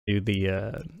do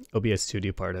the OBS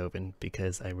Studio part open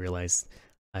because I realized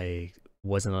I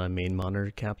wasn't on a main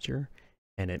monitor capture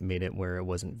and it made it where it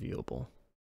wasn't viewable.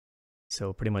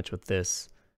 So pretty much with this,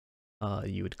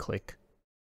 you would click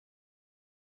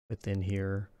within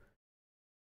here,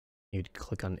 you'd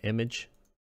click on image,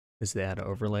 this is the add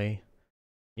overlay,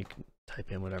 you can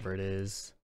type in whatever it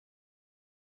is,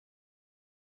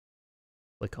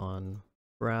 click on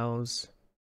browse,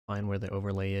 find where the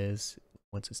overlay is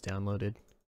once it's downloaded,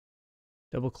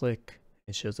 double click,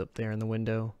 it shows up there in the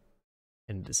window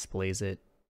and displays it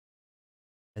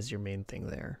as your main thing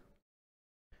there.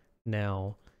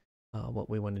 Now what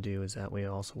we want to do is that we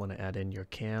also want to add in your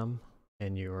cam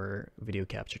and your video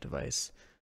capture device.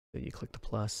 So you click the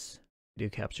plus, video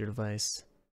capture device,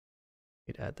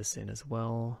 you'd add this in as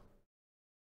well.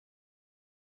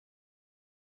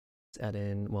 Let's add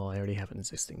in, well, I already have an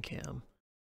existing cam.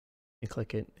 You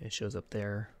click it, it shows up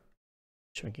there,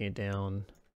 shrinking it down.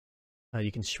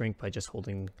 You can shrink by just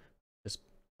holding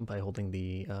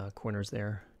the corners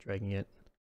there, dragging it.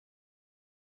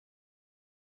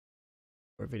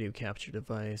 For video capture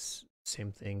device,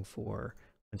 same thing for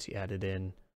once you add it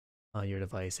in your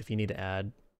device. If you need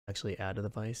to actually add a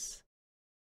device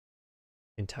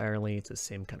entirely, it's the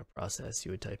same kind of process.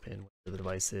 You would type in where the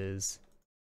device is,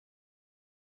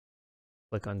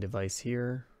 click on device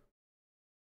here,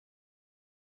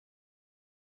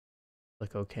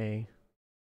 click OK.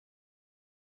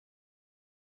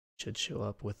 It should show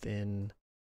up within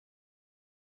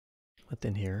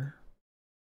here.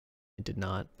 It did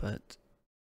not, but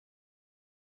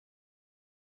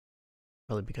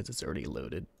probably because it's already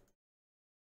loaded.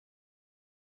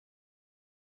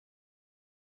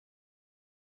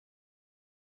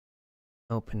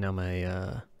 Oh, and now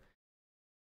my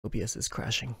OBS is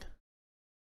crashing.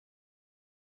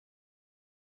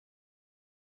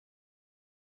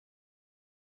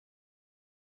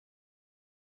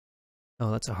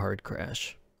 Oh, that's a hard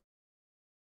crash.